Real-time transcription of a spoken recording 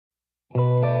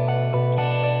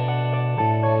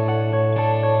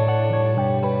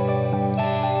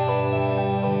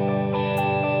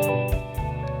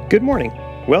Good morning.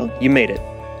 Well, you made it.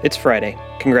 It's Friday.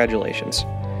 Congratulations.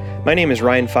 My name is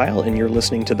Ryan File, and you're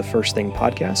listening to the First Thing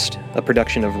Podcast, a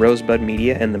production of Rosebud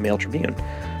Media and the Mail Tribune.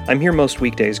 I'm here most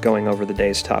weekdays going over the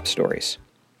day's top stories.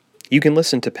 You can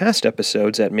listen to past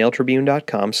episodes at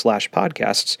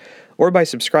mailtribune.com/podcasts or by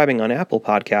subscribing on Apple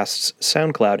Podcasts,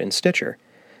 SoundCloud, and Stitcher.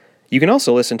 You can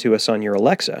also listen to us on your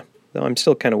Alexa, though I'm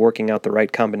still kind of working out the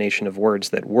right combination of words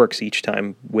that works each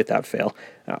time without fail.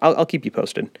 I'll keep you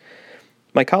posted.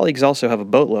 My colleagues also have a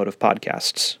boatload of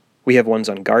podcasts. We have ones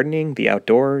on gardening, the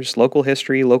outdoors, local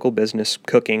history, local business,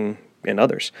 cooking, and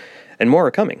others. And more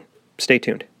are coming. Stay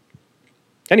tuned.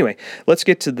 Anyway, let's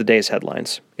get to the day's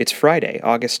headlines. It's Friday,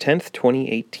 August 10th,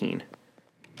 2018.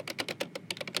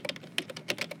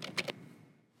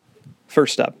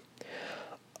 First up,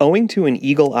 owing to an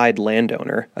eagle-eyed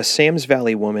landowner, a Sam's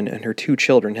Valley woman and her 2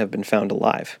 children have been found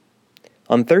alive.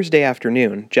 On Thursday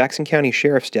afternoon, Jackson County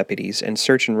Sheriff's deputies and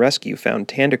search and rescue found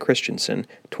Tanda Christensen,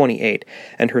 28,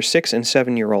 and her 6- and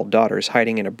 7-year-old daughters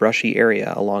hiding in a brushy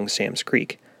area along Sam's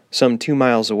Creek, some 2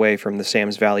 miles away from the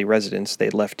Sam's Valley residence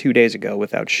they'd left 2 days ago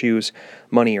without shoes,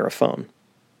 money, or a phone.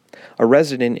 A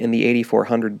resident in the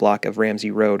 8400 block of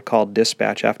Ramsey Road called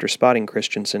dispatch after spotting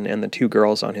Christensen and the 2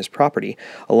 girls on his property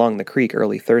along the creek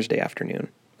early Thursday afternoon,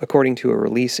 according to a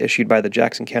release issued by the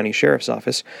Jackson County Sheriff's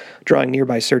Office, drawing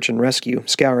nearby search and rescue,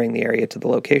 scouring the area to the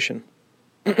location.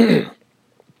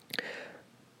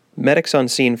 Medics on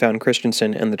scene found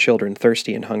Christensen and the children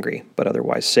thirsty and hungry, but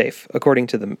otherwise safe, according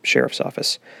to the Sheriff's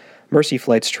Office. Mercy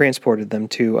flights transported them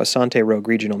to Asante Rogue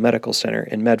Regional Medical Center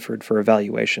in Medford for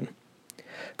evaluation.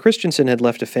 Christensen had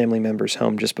left a family member's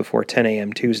home just before 10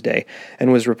 a.m. Tuesday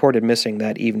and was reported missing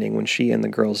that evening when she and the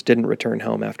girls didn't return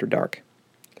home after dark.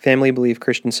 Family believe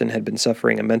Christensen had been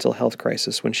suffering a mental health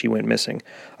crisis when she went missing,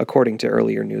 according to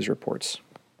earlier news reports.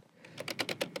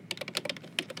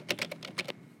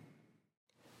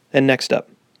 And next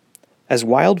up, as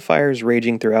wildfires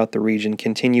raging throughout the region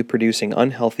continue producing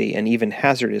unhealthy and even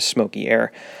hazardous smoky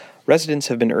air, residents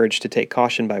have been urged to take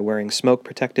caution by wearing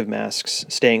smoke-protective masks,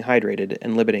 staying hydrated,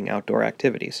 and limiting outdoor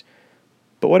activities.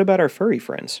 But what about our furry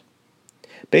friends?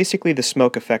 Basically, the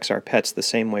smoke affects our pets the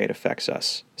same way it affects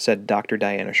us, said Dr.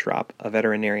 Diana Schropp, a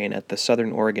veterinarian at the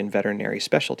Southern Oregon Veterinary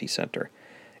Specialty Center.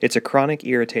 It's a chronic,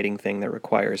 irritating thing that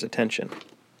requires attention.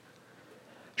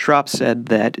 Schropp said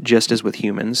that, just as with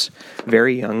humans,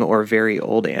 very young or very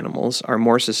old animals are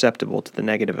more susceptible to the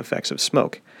negative effects of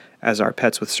smoke, as are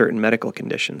pets with certain medical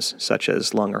conditions, such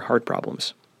as lung or heart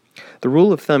problems. The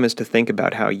rule of thumb is to think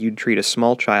about how you'd treat a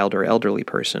small child or elderly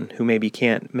person who maybe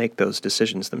can't make those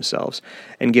decisions themselves,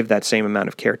 and give that same amount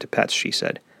of care to pets, she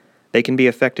said. They can be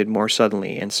affected more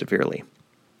suddenly and severely.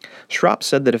 Schropp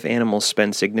said that if animals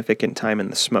spend significant time in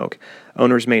the smoke,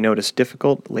 owners may notice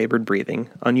difficult, labored breathing,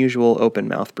 unusual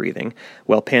open-mouth breathing,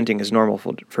 while panting is normal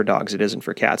for dogs, it isn't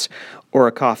for cats, or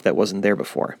a cough that wasn't there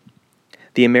before.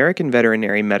 The American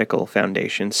Veterinary Medical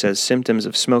Foundation says symptoms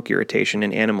of smoke irritation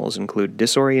in animals include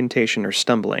disorientation or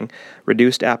stumbling,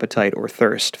 reduced appetite or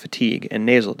thirst, fatigue, and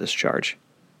nasal discharge.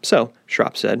 So,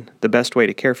 Schropp said, the best way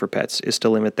to care for pets is to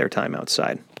limit their time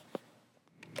outside.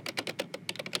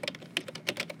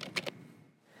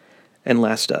 And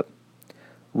last up,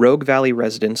 Rogue Valley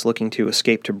residents looking to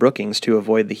escape to Brookings to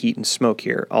avoid the heat and smoke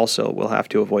here also will have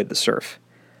to avoid the surf.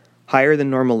 Higher than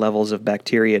normal levels of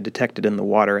bacteria detected in the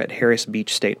water at Harris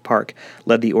Beach State Park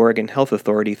led the Oregon Health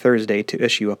Authority Thursday to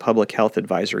issue a public health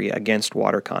advisory against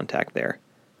water contact there.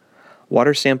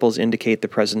 Water samples indicate the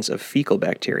presence of fecal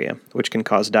bacteria, which can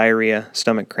cause diarrhea,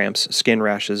 stomach cramps, skin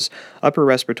rashes, upper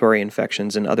respiratory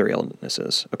infections, and other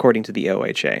illnesses, according to the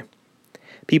OHA.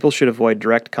 People should avoid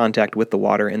direct contact with the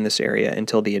water in this area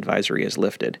until the advisory is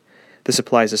lifted. This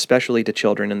applies especially to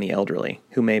children and the elderly,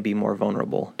 who may be more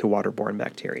vulnerable to waterborne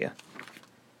bacteria.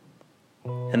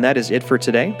 And that is it for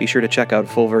today. Be sure to check out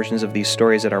full versions of these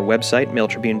stories at our website,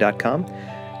 mailtribune.com.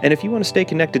 And if you want to stay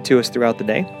connected to us throughout the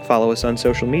day, follow us on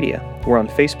social media. We're on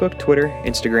Facebook, Twitter,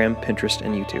 Instagram, Pinterest,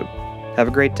 and YouTube. Have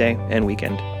a great day and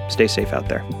weekend. Stay safe out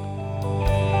there.